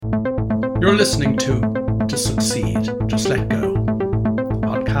You're listening to Succeed, Just Let Go, a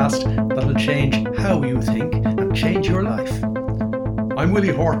podcast that'll change how you think and change your life. I'm Willie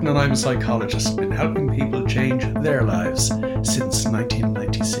Horton and I'm a psychologist, been helping people change their lives since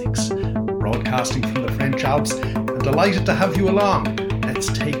 1996. Broadcasting from the French Alps and delighted to have you along. Let's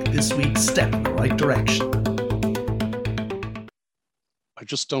take this week's step in the right direction. I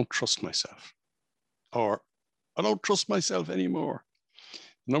just don't trust myself, or I don't trust myself anymore.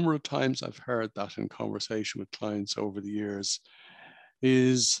 The number of times I've heard that in conversation with clients over the years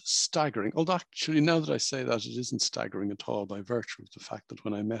is staggering. Although actually, now that I say that, it isn't staggering at all by virtue of the fact that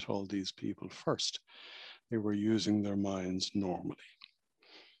when I met all these people first, they were using their minds normally.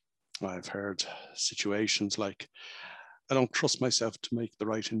 I've heard situations like, I don't trust myself to make the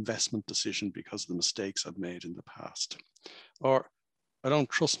right investment decision because of the mistakes I've made in the past. Or I don't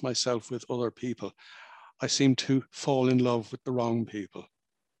trust myself with other people. I seem to fall in love with the wrong people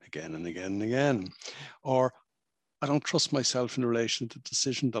again and again and again. Or I don't trust myself in relation to the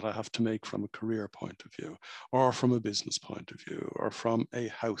decision that I have to make from a career point of view, or from a business point of view, or from a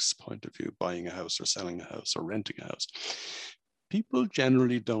house point of view, buying a house or selling a house or renting a house. People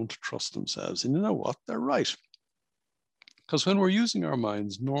generally don't trust themselves. And you know what? They're right. Because when we're using our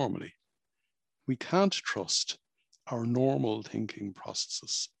minds normally, we can't trust our normal thinking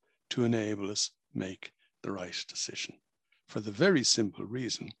processes to enable us make the right decision, for the very simple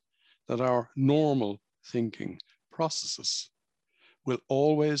reason that our normal thinking processes will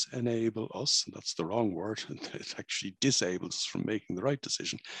always enable us, and that's the wrong word, it actually disables us from making the right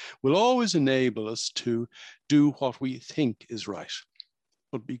decision, will always enable us to do what we think is right.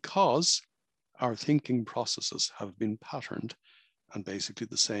 But because our thinking processes have been patterned and basically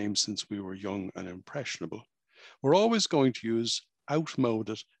the same since we were young and impressionable, we're always going to use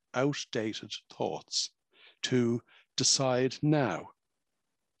outmoded, outdated thoughts to decide now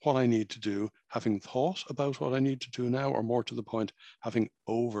what I need to do, having thought about what I need to do now, or more to the point, having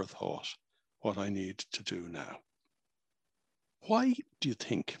overthought what I need to do now. Why do you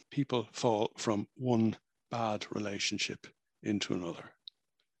think people fall from one bad relationship into another?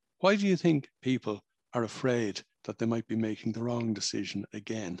 Why do you think people are afraid that they might be making the wrong decision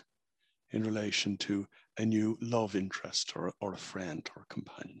again in relation to a new love interest or a friend or a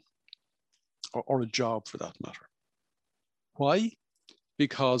companion, or a job for that matter? Why?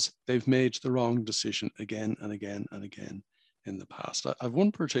 Because they've made the wrong decision again and again and again in the past. I have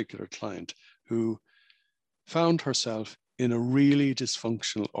one particular client who found herself in a really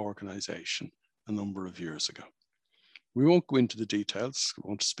dysfunctional organization a number of years ago. We won't go into the details, we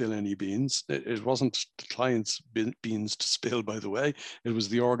won't spill any beans. It wasn't the client's beans to spill, by the way. It was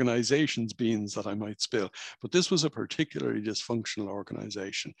the organization's beans that I might spill. But this was a particularly dysfunctional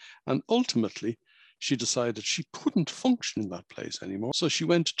organization. And ultimately, she decided she couldn't function in that place anymore. So she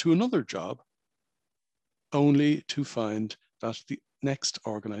went to another job, only to find that the next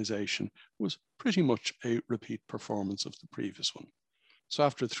organization was pretty much a repeat performance of the previous one. So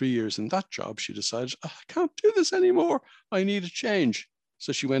after 3 years in that job, she decided, I can't do this anymore. I need a change.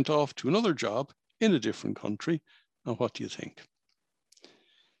 So she went off to another job in a different country. And what do you think?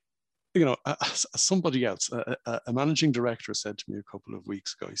 You know, somebody else, a managing director said to me a couple of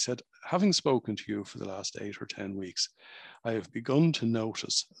weeks ago, he said, having spoken to you for the last 8 or 10 weeks, I have begun to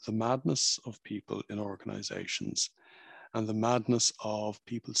notice the madness of people in organizations and the madness of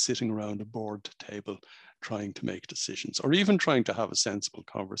people sitting around a board table trying to make decisions, or even trying to have a sensible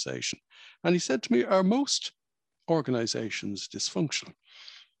conversation. And he said to me, are most organizations dysfunctional?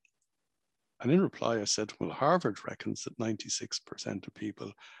 And in reply, I said, well, Harvard reckons that 96% of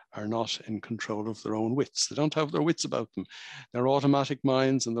people are not in control of their own wits. They don't have their wits about them. Their automatic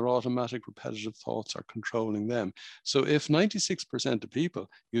minds and their automatic repetitive thoughts are controlling them. So if 96% of people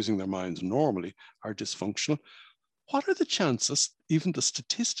using their minds normally are dysfunctional, what are the chances, even the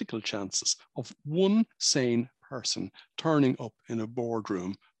statistical chances, of one sane person turning up in a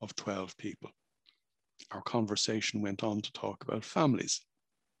boardroom of 12 people? Our conversation went on to talk about families.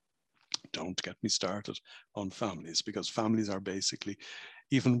 Don't get me started on families, because families are basically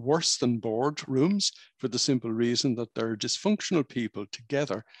even worse than boardrooms for the simple reason that they're dysfunctional people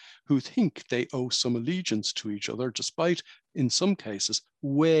together who think they owe some allegiance to each other, despite, in some cases,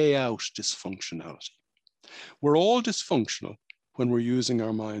 way out dysfunctionality. We're all dysfunctional when we're using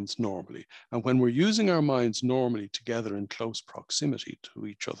our minds normally. And when we're using our minds normally together in close proximity to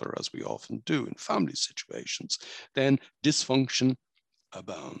each other, as we often do in family situations, then dysfunction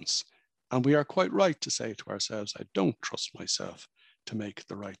abounds. And we are quite right to say to ourselves, I don't trust myself to make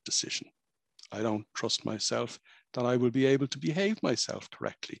the right decision. I don't trust myself that I will be able to behave myself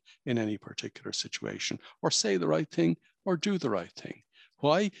correctly in any particular situation, or say the right thing, or do the right thing.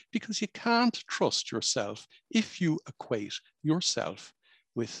 Why? Because you can't trust yourself if you equate yourself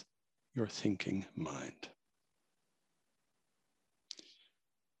with your thinking mind.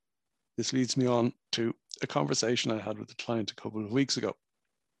 This leads me on to a conversation I had with a client a couple of weeks ago.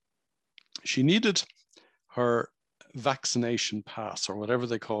 She needed her vaccination pass, or whatever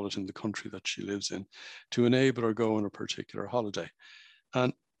they call it in the country that she lives in, to enable her go on a particular holiday.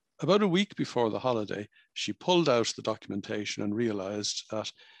 And about a week before the holiday, she pulled out the documentation and realized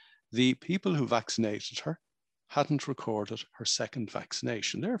that the people who vaccinated her hadn't recorded her second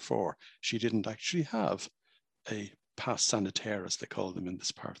vaccination. Therefore, she didn't actually have a pass sanitaire, as they call them in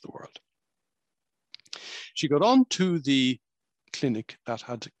this part of the world. She got on to the clinic that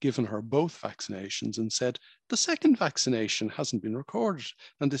had given her both vaccinations and said, the second vaccination hasn't been recorded.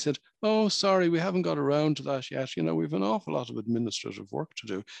 And they said, oh, sorry, we haven't got around to that yet. You know, we've an awful lot of administrative work to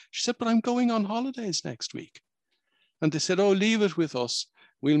do. She said, but I'm going on holidays next week. And they said, oh, leave it with us.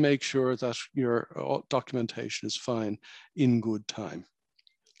 We'll make sure that your documentation is fine in good time.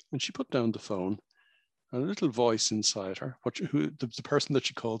 And she put down the phone, and a little voice inside her, the person that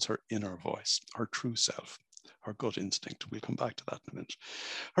she calls her inner voice, her true self, her gut instinct. We'll come back to that in a minute.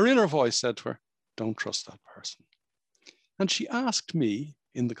 Her inner voice said to her, don't trust that person. And she asked me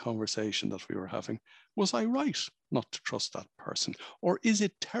in the conversation that we were having, was I right not to trust that person? Or is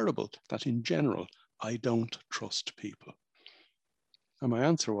it terrible that in general, I don't trust people? And my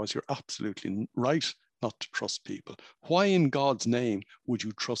answer was, you're absolutely right not to trust people. Why in God's name would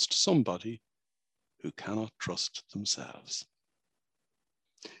you trust somebody who cannot trust themselves?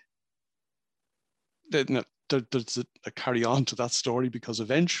 There's a carry on to that story, because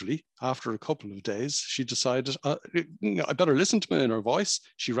eventually, after a couple of days, she decided, I better listen to my inner voice.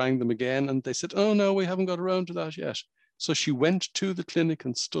 She rang them again and they said, oh no, we haven't got around to that yet. So she went to the clinic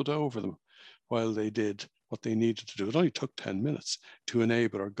and stood over them while they did what they needed to do. It only took 10 minutes to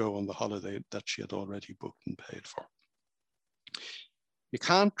enable her go on the holiday that she had already booked and paid for. You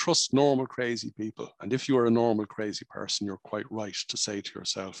can't trust normal, crazy people. And if you are a normal, crazy person, you're quite right to say to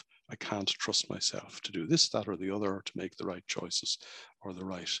yourself, I can't trust myself to do this, that, or the other, or to make the right choices or the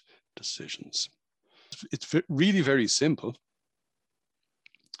right decisions. It's really very simple.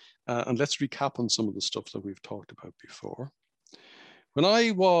 And let's recap on some of the stuff that we've talked about before. When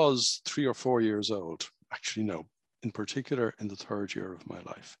I was 3 or 4 years old, actually no, in particular in the 3rd year of my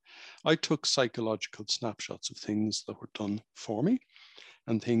life, I took psychological snapshots of things that were done for me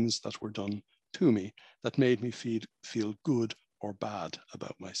and things that were done to me that made me feel good or bad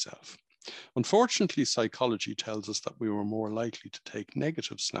about myself. Unfortunately, psychology tells us that we were more likely to take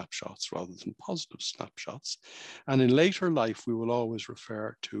negative snapshots rather than positive snapshots. And in later life, we will always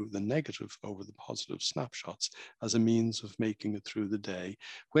refer to the negative over the positive snapshots as a means of making it through the day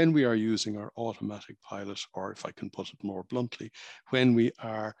when we are using our automatic pilot, or if I can put it more bluntly, when we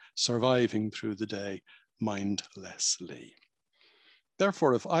are surviving through the day mindlessly.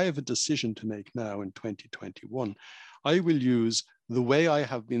 Therefore, if I have a decision to make now in 2021, I will use the way I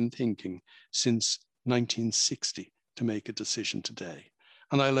have been thinking since 1960 to make a decision today.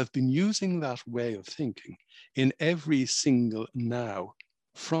 And I'll have been using that way of thinking in every single now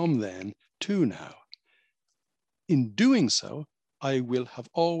from then to now. In doing so, I will have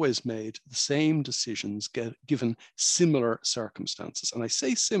always made the same decisions given similar circumstances. And I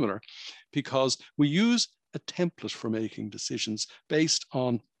say similar because we use a template for making decisions based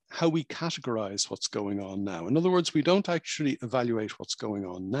on how we categorize what's going on now. In other words, we don't actually evaluate what's going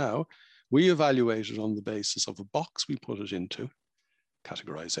on now. We evaluate it on the basis of a box we put it into,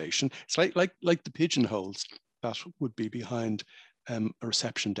 categorization. It's like the pigeonholes that would be behind a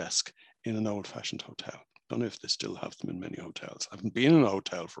reception desk in an old-fashioned hotel. Don't know if they still have them in many hotels. I haven't been in a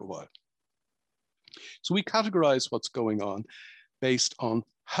hotel for a while. So we categorize what's going on based on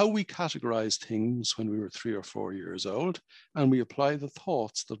how we categorized things when we were 3 or 4 years old, and we apply the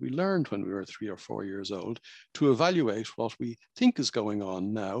thoughts that we learned when we were 3 or 4 years old to evaluate what we think is going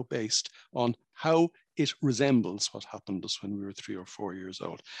on now based on how it resembles what happened to us when we were 3 or 4 years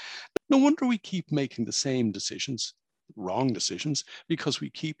old. No wonder we keep making the same decisions, wrong decisions, because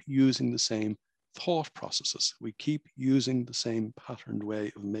we keep using the same thought processes. We keep using the same patterned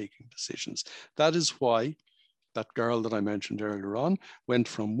way of making decisions. That is why that girl that I mentioned earlier on went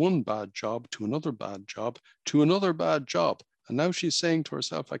from one bad job to another bad job to another bad job. And now she's saying to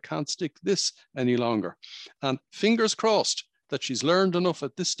herself, I can't stick this any longer. And fingers crossed that she's learned enough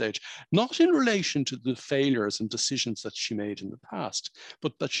at this stage, not in relation to the failures and decisions that she made in the past,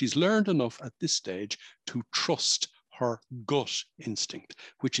 but that she's learned enough at this stage to trust her gut instinct,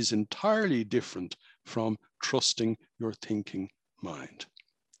 which is entirely different from trusting your thinking mind.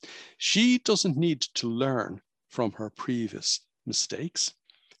 She doesn't need to learn from her previous mistakes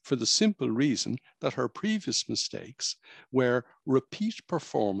for the simple reason that her previous mistakes were repeat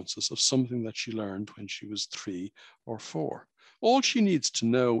performances of something that she learned when she was 3 or 4. All she needs to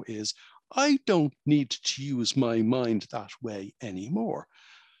know is, I don't need to use my mind that way anymore.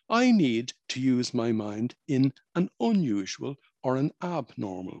 I need to use my mind in an unusual or an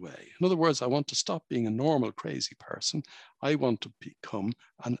abnormal way. In other words, I want to stop being a normal, crazy person. I want to become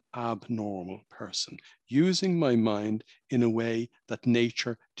an abnormal person, using my mind in a way that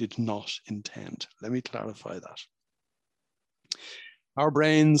nature did not intend. Let me clarify that. Our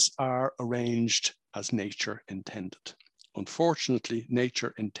brains are arranged as nature intended. Unfortunately,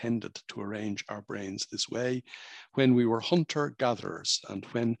 nature intended to arrange our brains this way when we were hunter-gatherers and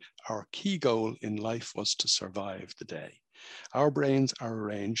when our key goal in life was to survive the day. Our brains are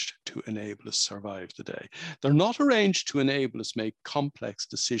arranged to enable us survive the day. They're not arranged to enable us make complex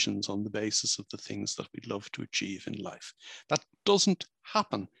decisions on the basis of the things that we'd love to achieve in life. That doesn't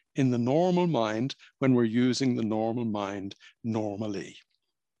happen in the normal mind when we're using the normal mind normally.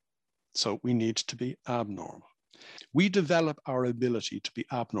 So we need to be abnormal. We develop our ability to be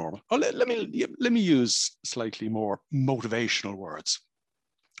abnormal. Oh, let me use slightly more motivational words.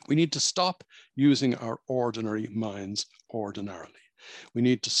 We need to stop using our ordinary minds ordinarily. We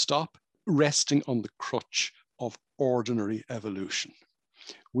need to stop resting on the crutch of ordinary evolution.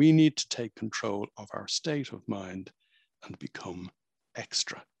 We need to take control of our state of mind and become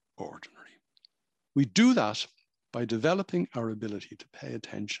extraordinary. We do that by developing our ability to pay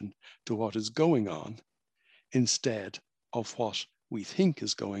attention to what is going on instead of what we think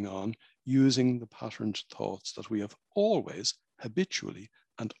is going on, using the patterned thoughts that we have always habitually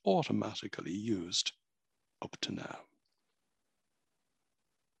and automatically used up to now.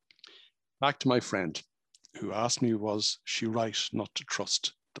 Back to my friend who asked me, was she right not to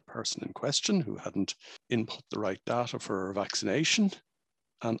trust the person in question who hadn't input the right data for her vaccination?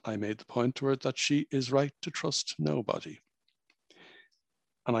 And I made the point to her that she is right to trust nobody.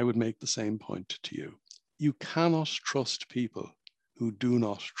 And I would make the same point to you. You cannot trust people who do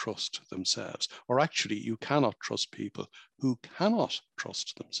not trust themselves. Or actually, you cannot trust people who cannot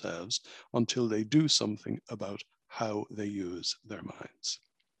trust themselves until they do something about how they use their minds.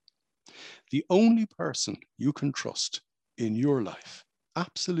 The only person you can trust in your life,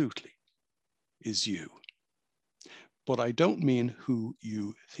 absolutely, is you. But I don't mean who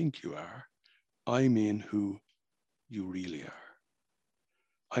you think you are. I mean who you really are.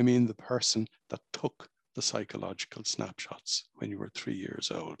 I mean the person that took the psychological snapshots when you were 3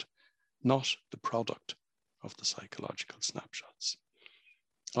 years old, not the product of the psychological snapshots.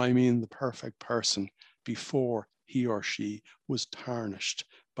 I mean the perfect person before he or she was tarnished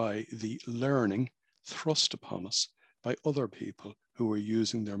by the learning thrust upon us by other people who were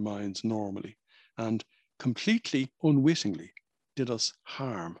using their minds normally and completely unwittingly did us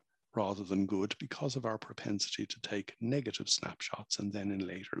harm rather than good because of our propensity to take negative snapshots and then in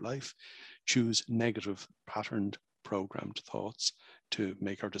later life choose negative patterned programmed thoughts to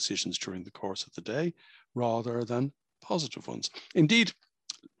make our decisions during the course of the day rather than positive ones. Indeed,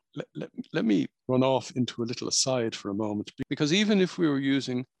 let me run off into a little aside for a moment, because even if we were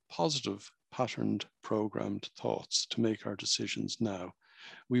using positive patterned programmed thoughts to make our decisions now,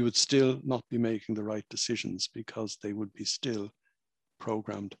 we would still not be making the right decisions because they would be still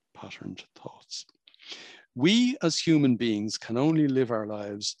programmed patterned thoughts. We as human beings can only live our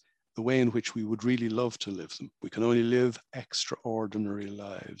lives the way in which we would really love to live them. We can only live extraordinary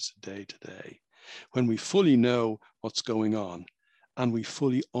lives day to day when we fully know what's going on and we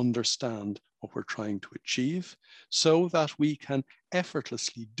fully understand what we're trying to achieve so that we can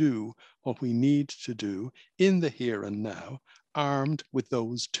effortlessly do what we need to do in the here and now, armed with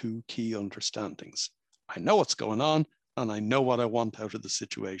those two key understandings. I know what's going on and I know what I want out of the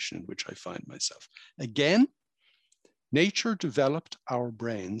situation in which I find myself. Again, nature developed our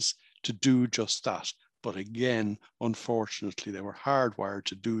brains to do just that. But again, unfortunately, they were hardwired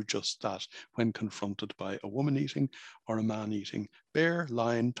to do just that when confronted by a woman eating or a man eating bear,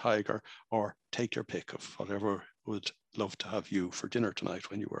 lion, tiger, or take your pick of whatever would love to have you for dinner tonight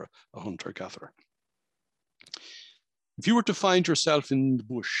when you were a hunter-gatherer. If you were to find yourself in the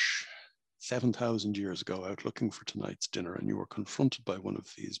bush 7,000 years ago out looking for tonight's dinner and you were confronted by one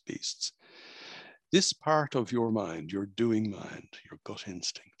of these beasts, this part of your mind, your doing mind, your gut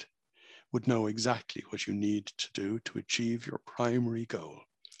instinct, would know exactly what you need to do to achieve your primary goal,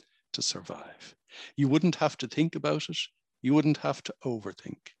 to survive. You wouldn't have to think about it. You wouldn't have to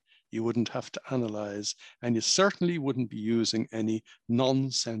overthink. You wouldn't have to analyze, and you certainly wouldn't be using any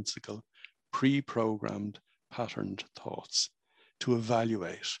nonsensical, pre-programmed, patterned thoughts to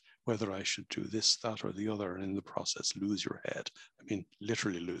evaluate whether I should do this, that, or the other, and in the process lose your head. I mean,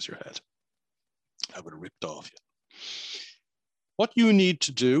 literally lose your head. I would have ripped off you. What you need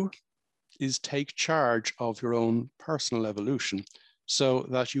to do is take charge of your own personal evolution so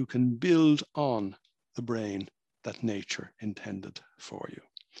that you can build on the brain that nature intended for you,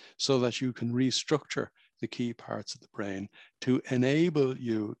 so that you can restructure the key parts of the brain to enable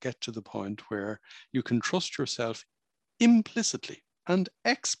you get to the point where you can trust yourself implicitly and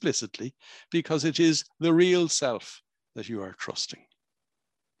explicitly, because it is the real self that you are trusting.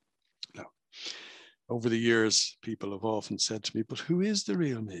 Now, over the years, people have often said to me, but who is the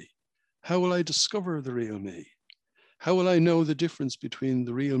real me? How will I discover the real me? How will I know the difference between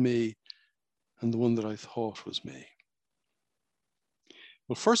the real me and the one that I thought was me?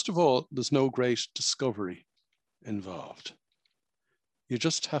 Well, first of all, there's no great discovery involved. You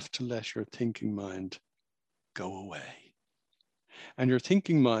just have to let your thinking mind go away. And your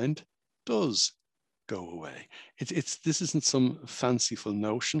thinking mind does go away. This isn't some fanciful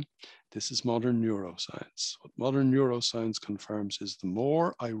notion. This is modern neuroscience. What modern neuroscience confirms is the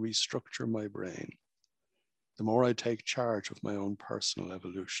more I restructure my brain, the more I take charge of my own personal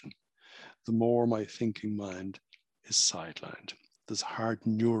evolution, the more my thinking mind is sidelined. There's hard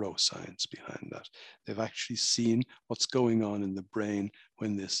neuroscience behind that. They've actually seen what's going on in the brain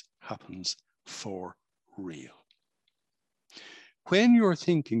when this happens for real. When your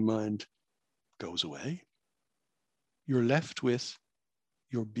thinking mind goes away, you're left with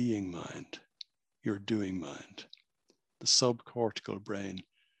your being mind, your doing mind, the subcortical brain,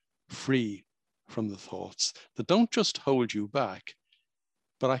 free from the thoughts that don't just hold you back,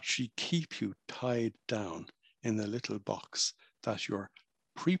 but actually keep you tied down in the little box that your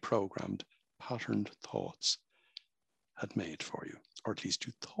pre-programmed, patterned thoughts had made for you, or at least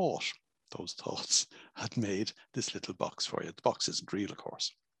you thought those thoughts had made this little box for you. The box isn't real, of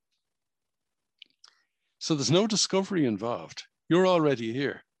course. So there's no discovery involved. You're already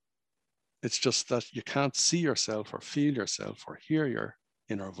here. It's just that you can't see yourself or feel yourself or hear your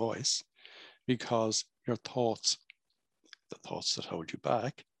inner voice because your thoughts, the thoughts that hold you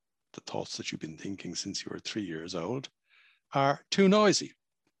back, the thoughts that you've been thinking since you were 3 years old, are too noisy.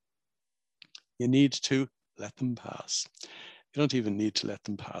 You need to let them pass. You don't even need to let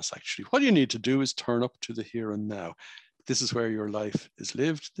them pass, actually. What you need to do is turn up to the here and now. This is where your life is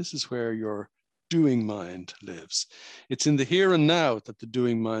lived. This is where your doing mind lives. It's in the here and now that the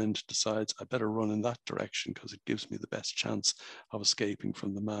doing mind decides, I better run in that direction because it gives me the best chance of escaping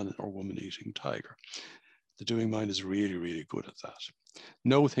from the man or woman eating tiger. The doing mind is really, really good at that.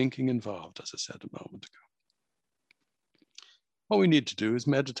 No thinking involved, as I said a moment ago. What we need to do is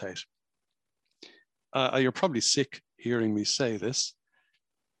meditate. You're probably sick hearing me say this,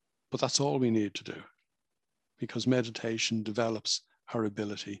 but that's all we need to do, because meditation develops our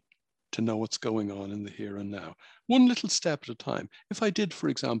ability to know what's going on in the here and now, one little step at a time. If I did, for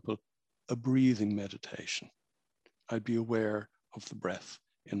example, a breathing meditation, I'd be aware of the breath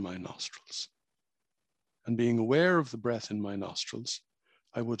in my nostrils. And being aware of the breath in my nostrils,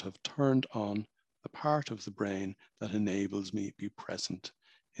 I would have turned on the part of the brain that enables me to be present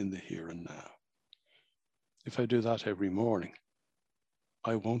in the here and now. If I do that every morning,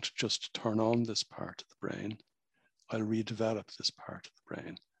 I won't just turn on this part of the brain, I'll redevelop this part of the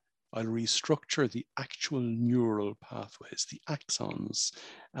brain. I'll restructure the actual neural pathways, the axons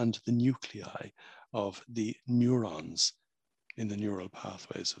and the nuclei of the neurons in the neural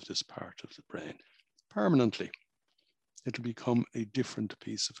pathways of this part of the brain. Permanently, it'll become a different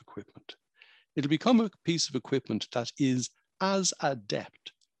piece of equipment. It'll become a piece of equipment that is as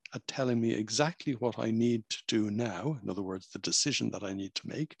adept at telling me exactly what I need to do now, in other words, the decision that I need to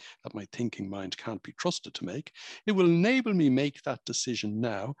make, that my thinking mind can't be trusted to make. It will enable me make that decision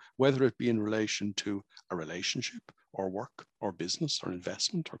now, whether it be in relation to a relationship or work or business or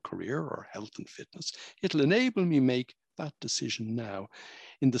investment or career or health and fitness. It'll enable me make that decision now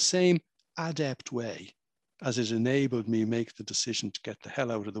in the same adept way as it enabled me make the decision to get the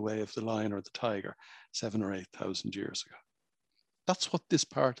hell out of the way of the lion or the tiger 7,000 or 8,000 years ago. That's what this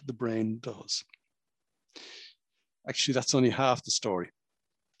part of the brain does. Actually, that's only half the story.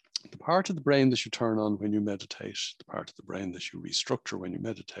 The part of the brain that you turn on when you meditate, the part of the brain that you restructure when you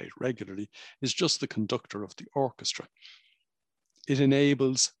meditate regularly, is just the conductor of the orchestra. It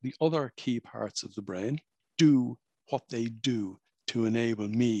enables the other key parts of the brain do what they do to enable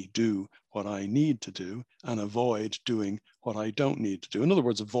me do what I need to do and avoid doing what I don't need to do. In other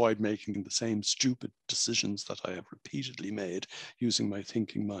words, avoid making the same stupid decisions that I have repeatedly made using my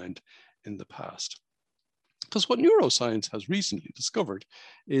thinking mind in the past. Because what neuroscience has recently discovered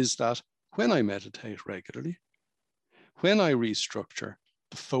is that when I meditate regularly, when I restructure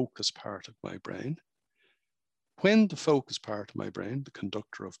the focus part of my brain. When the focus part of my brain, the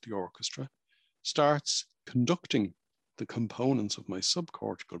conductor of the orchestra, starts conducting the components of my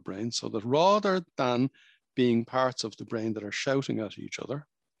subcortical brain, so that rather than being parts of the brain that are shouting at each other,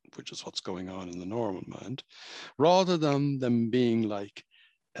 which is what's going on in the normal mind, rather than them being like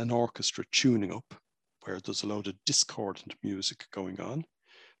an orchestra tuning up, where there's a load of discordant music going on,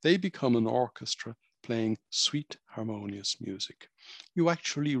 they become an orchestra playing sweet, harmonious music. You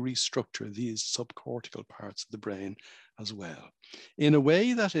actually restructure these subcortical parts of the brain as well, in a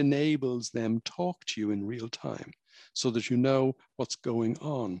way that enables them to talk to you in real time, so that you know what's going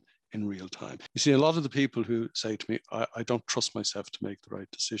on in real time. You see, a lot of the people who say to me, I don't trust myself to make the right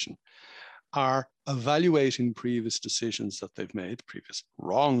decision, are evaluating previous decisions that they've made, previous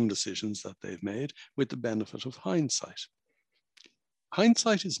wrong decisions that they've made, with the benefit of hindsight.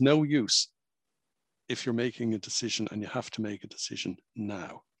 Hindsight is no use if you're making a decision and you have to make a decision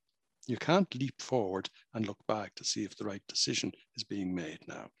now. You can't leap forward and look back to see if the right decision is being made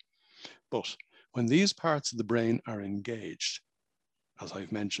now. But when these parts of the brain are engaged, as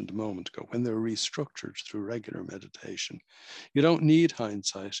I've mentioned a moment ago, when they're restructured through regular meditation, you don't need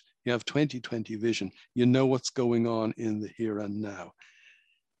hindsight. You have 20/20 vision. You know what's going on in the here and now.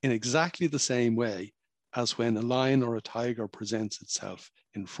 In exactly the same way as when a lion or a tiger presents itself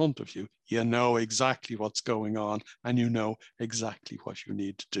in front of you, you know exactly what's going on and you know exactly what you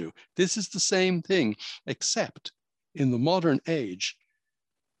need to do. This is the same thing, except in the modern age,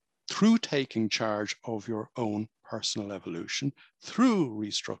 through taking charge of your own personal evolution, through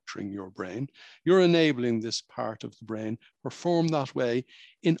restructuring your brain, you're enabling this part of the brain perform that way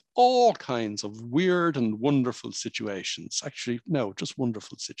in all kinds of weird and wonderful situations. Actually, no, just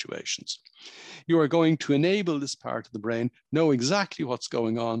wonderful situations. You are going to enable this part of the brain know exactly what's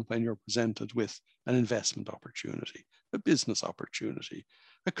going on when you're presented with an investment opportunity, a business opportunity,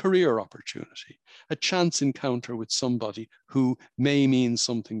 a career opportunity, a chance encounter with somebody who may mean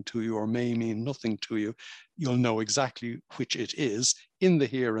something to you or may mean nothing to you. You'll know exactly which it is in the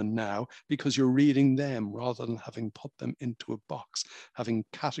here and now, because you're reading them rather than having put them into a box, having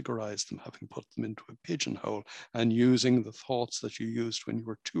categorized them, having put them into a pigeonhole, and using the thoughts that you used when you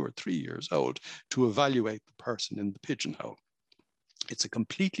were 2 or 3 years old to evaluate the person in the pigeonhole. It's a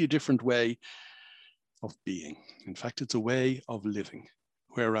completely different way of being. In fact, it's a way of living.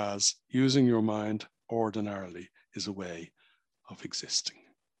 Whereas using your mind ordinarily is a way of existing.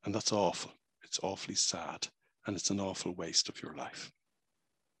 And that's awful. It's awfully sad. And it's an awful waste of your life.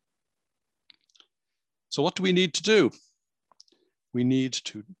 So what do we need to do? We need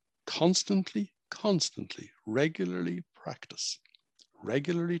to constantly, regularly practice,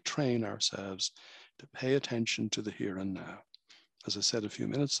 regularly train ourselves to pay attention to the here and now. As I said a few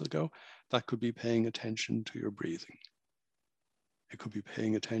minutes ago, that could be paying attention to your breathing. It could be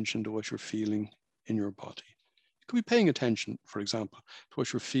paying attention to what you're feeling in your body. It could be paying attention, for example, to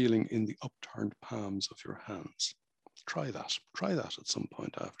what you're feeling in the upturned palms of your hands. Try that. Try that at some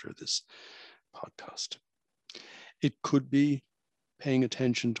point after this podcast. It could be paying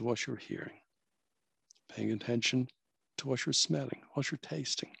attention to what you're hearing, paying attention to what you're smelling, what you're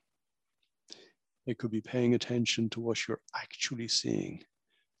tasting. It could be paying attention to what you're actually seeing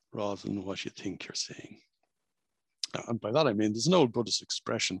rather than what you think you're seeing. And by that I mean, there's an old Buddhist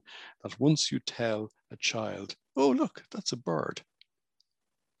expression that once you tell a child, oh, look, that's a bird,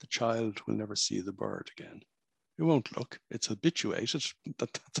 the child will never see the bird again. It won't look, it's habituated.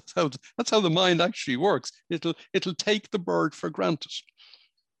 That's how the mind actually works. It'll take the bird for granted.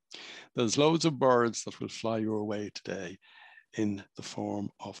 There's loads of birds that will fly your way today in the form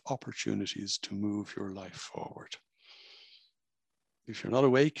of opportunities to move your life forward. If you're not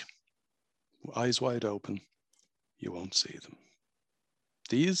awake, eyes wide open, you won't see them.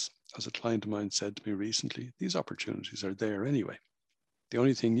 These, as a client of mine said to me recently, these opportunities are there anyway. The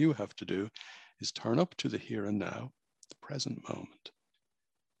only thing you have to do is turn up to the here and now, the present moment,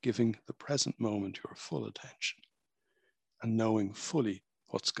 giving the present moment your full attention and knowing fully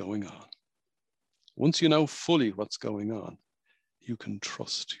what's going on. Once you know fully what's going on, you can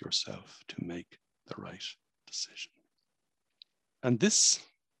trust yourself to make the right decision. And this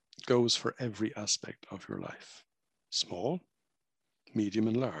goes for every aspect of your life. Small, medium,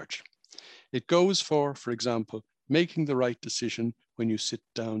 and large. It goes for example, making the right decision when you sit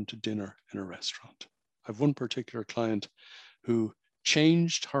down to dinner in a restaurant. I've one particular client who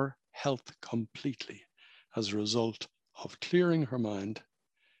changed her health completely as a result of clearing her mind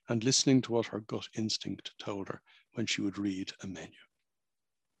and listening to what her gut instinct told her when she would read a menu.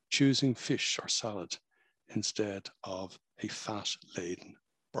 Choosing fish or salad instead of a fat-laden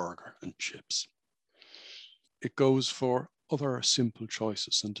burger and chips. It goes for other simple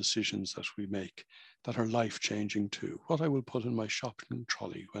choices and decisions that we make that are life-changing too. What I will put in my shopping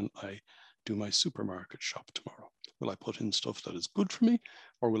trolley when I do my supermarket shop tomorrow. Will I put in stuff that is good for me,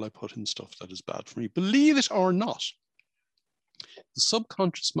 or will I put in stuff that is bad for me? Believe it or not, the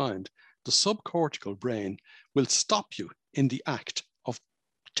subconscious mind, the subcortical brain, will stop you in the act of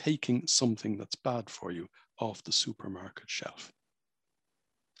taking something that's bad for you off the supermarket shelf.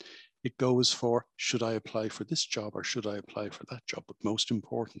 It goes for, should I apply for this job or should I apply for that job? But most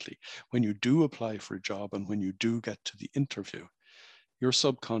importantly, when you do apply for a job and when you do get to the interview, your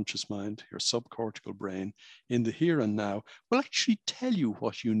subconscious mind, your subcortical brain, in the here and now, will actually tell you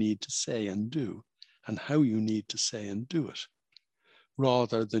what you need to say and do and how you need to say and do it,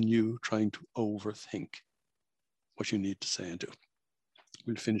 rather than you trying to overthink what you need to say and do.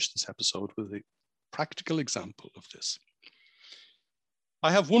 We'll finish this episode with a practical example of this.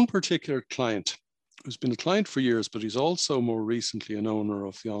 I have one particular client who's been a client for years, but he's also more recently an owner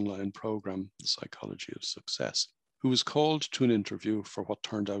of the online program, The Psychology of Success, who was called to an interview for what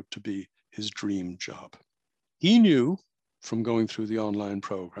turned out to be his dream job. He knew from going through the online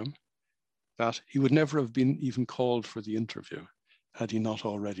program that he would never have been even called for the interview had he not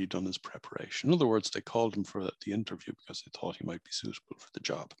already done his preparation. In other words, they called him for the interview because they thought he might be suitable for the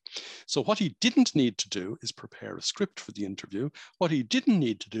job. So what he didn't need to do is prepare a script for the interview. What he didn't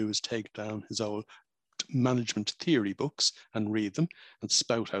need to do is take down his old management theory books and read them and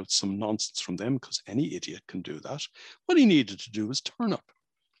spout out some nonsense from them, because any idiot can do that. What he needed to do was turn up.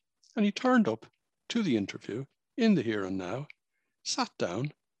 And he turned up to the interview in the here and now, sat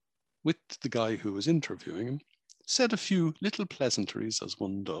down with the guy who was interviewing him, said a few little pleasantries as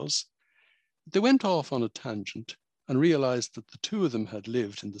one does. They went off on a tangent and realized that the two of them had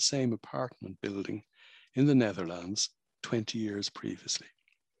lived in the same apartment building in the Netherlands 20 years previously.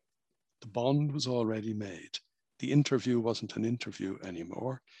 The bond was already made. The interview wasn't an interview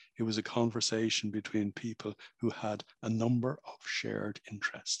anymore. It was a conversation between people who had a number of shared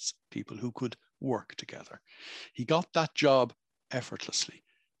interests, people who could work together. He got that job effortlessly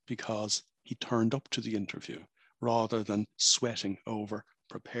because he turned up to the interview rather than sweating over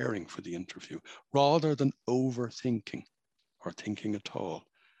preparing for the interview, rather than overthinking or thinking at all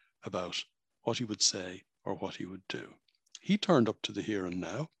about what he would say or what he would do. He turned up to the here and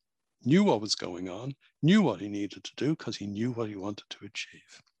now, knew what was going on, knew what he needed to do because he knew what he wanted to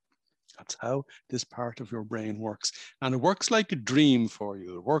achieve. That's how this part of your brain works. And it works like a dream for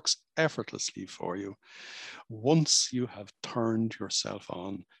you. It works effortlessly for you. Once you have turned yourself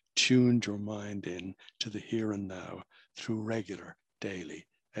on, tuned your mind in to the here and now through regular, daily,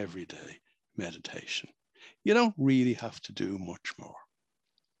 everyday meditation. You don't really have to do much more.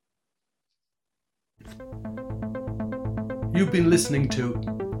 You've been listening to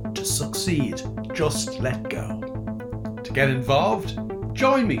Succeed, Just Let Go. To get involved,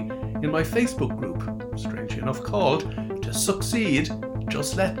 join me in my Facebook group, strangely enough called To Succeed,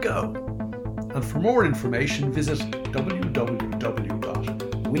 Just Let Go. And for more information, visit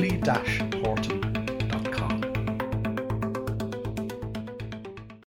www.willie-horton.com.